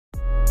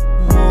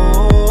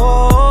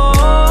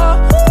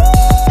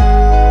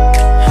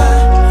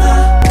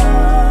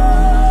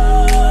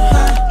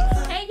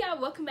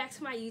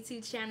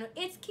channel.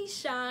 It's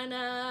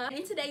Keyshana.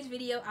 In today's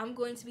video, I'm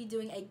going to be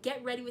doing a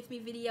get ready with me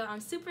video. I'm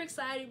super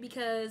excited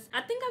because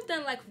I think I've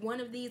done like one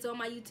of these on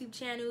my YouTube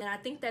channel and I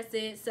think that's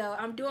it. So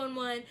I'm doing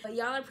one, but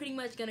y'all are pretty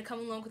much gonna come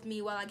along with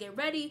me while I get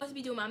ready. I'm supposed to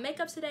be doing my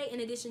makeup today in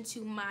addition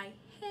to my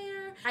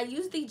hair. I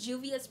used the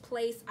Juvia's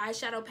Place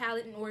eyeshadow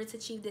palette in order to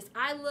achieve this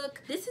eye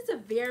look. This is a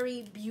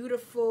very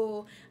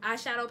beautiful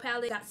eyeshadow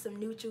palette. Got some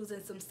neutrals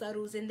and some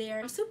subtles in there.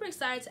 I'm super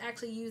excited to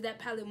actually use that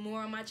palette more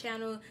on my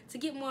channel to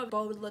get more of a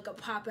bold look, a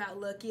pop out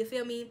look, you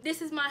feel me?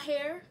 This is my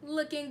hair,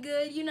 looking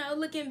good, you know,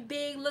 looking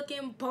big,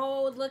 looking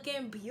bold,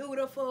 looking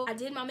beautiful. I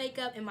did my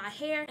makeup and my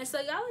hair, and so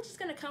y'all are just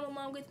gonna come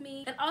along with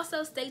me. And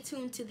also stay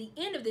tuned to the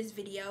end of this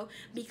video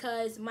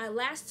because my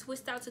last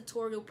twist out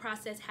tutorial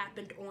process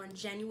happened on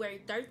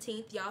January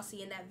 13th. Y'all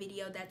see in that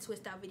video, that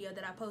twist out video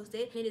that I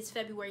posted. It is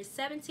February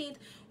 17th,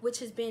 which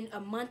has been a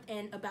month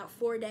and about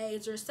 4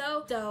 days or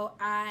so. So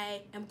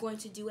I am going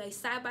to do a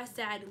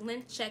side-by-side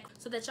length check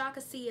so that y'all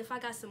can see if I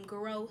got some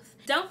growth.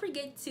 Don't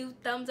forget to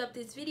thumbs up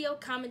this video,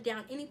 comment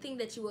down anything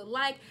that you would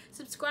like,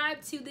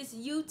 subscribe to this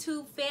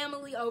YouTube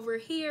family over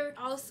here.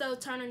 Also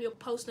turn on your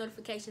post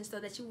notifications so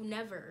that you will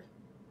never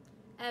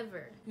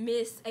ever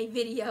miss a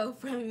video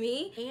from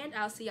me, and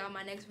I'll see y'all in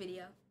my next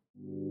video.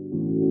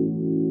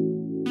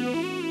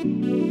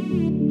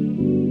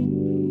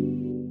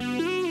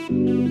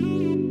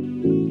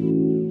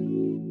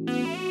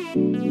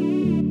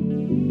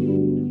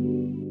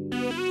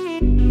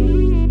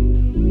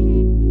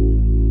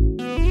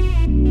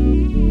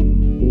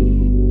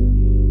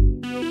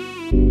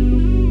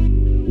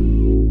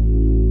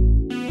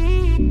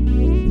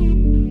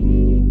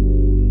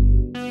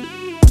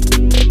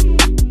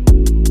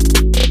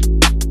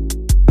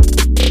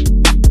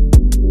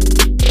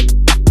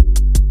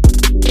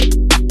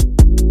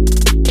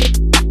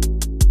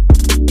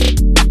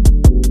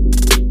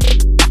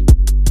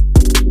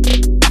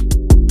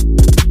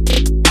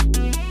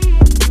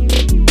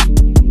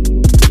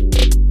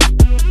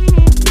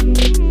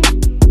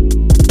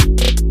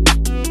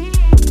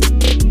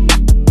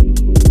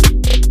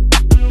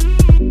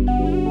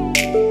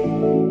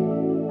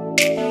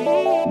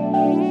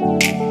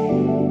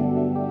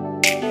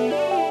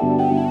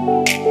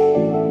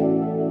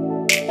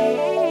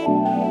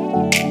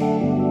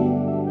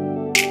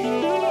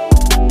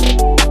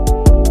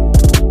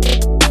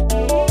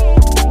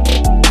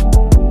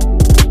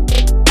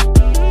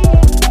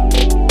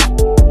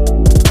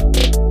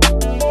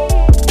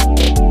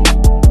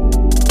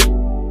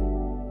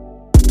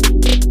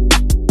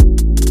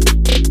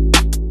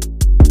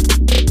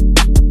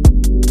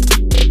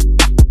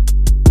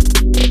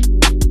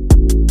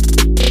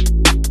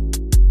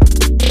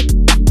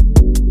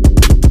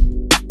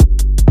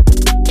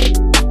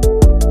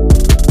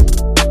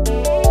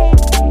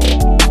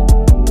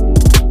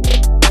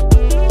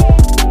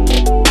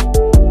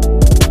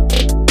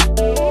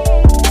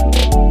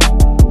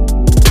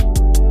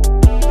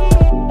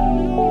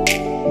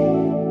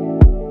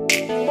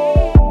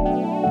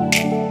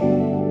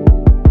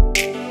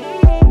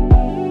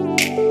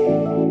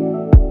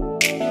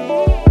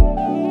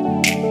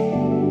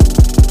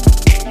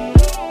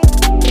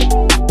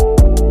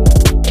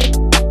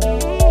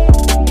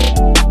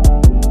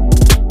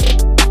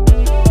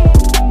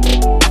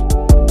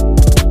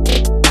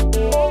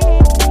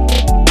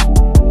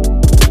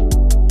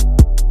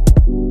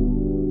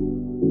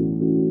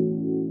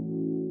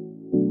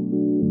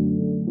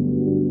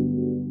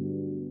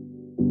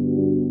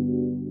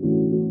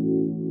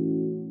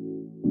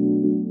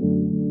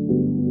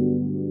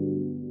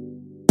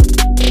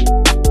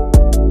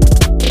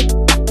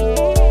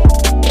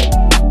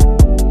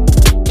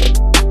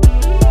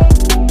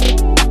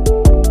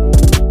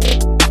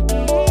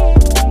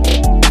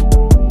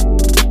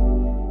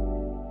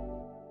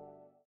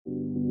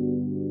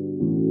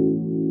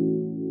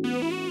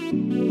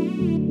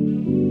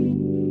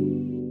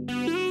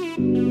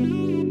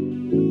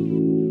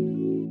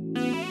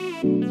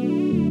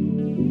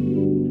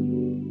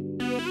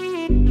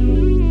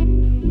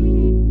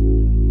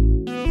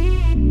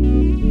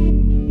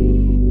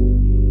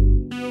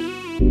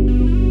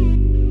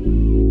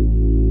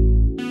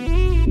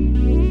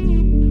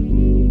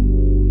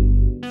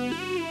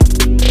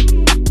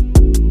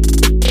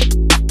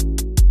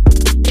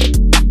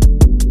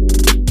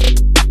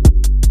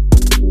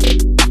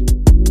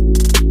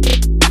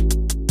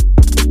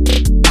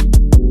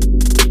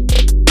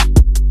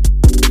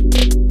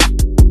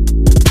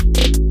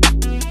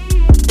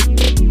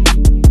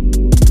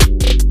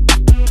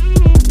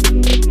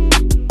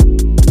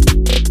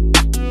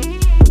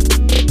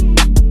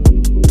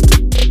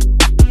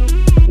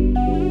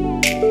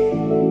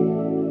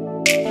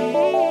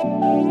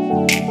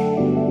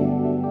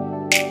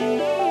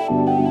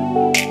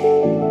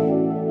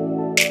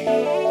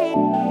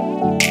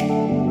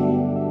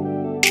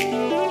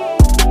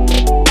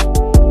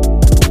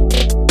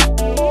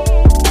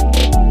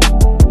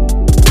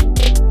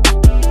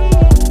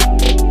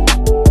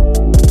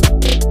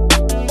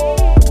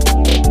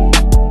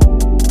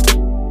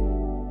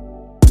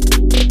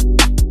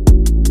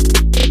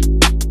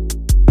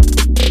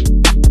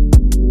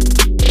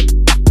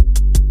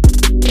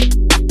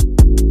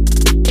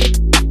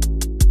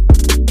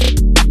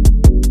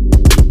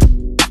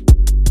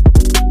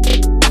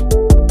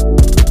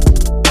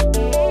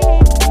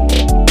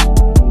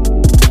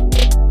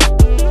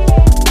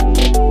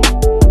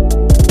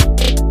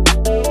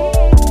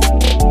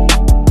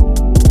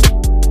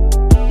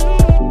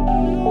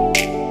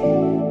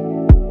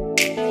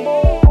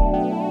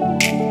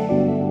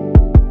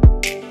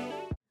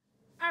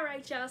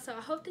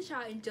 that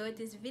y'all enjoyed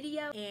this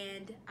video,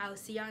 and I'll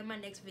see y'all in my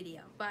next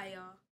video. Bye, y'all.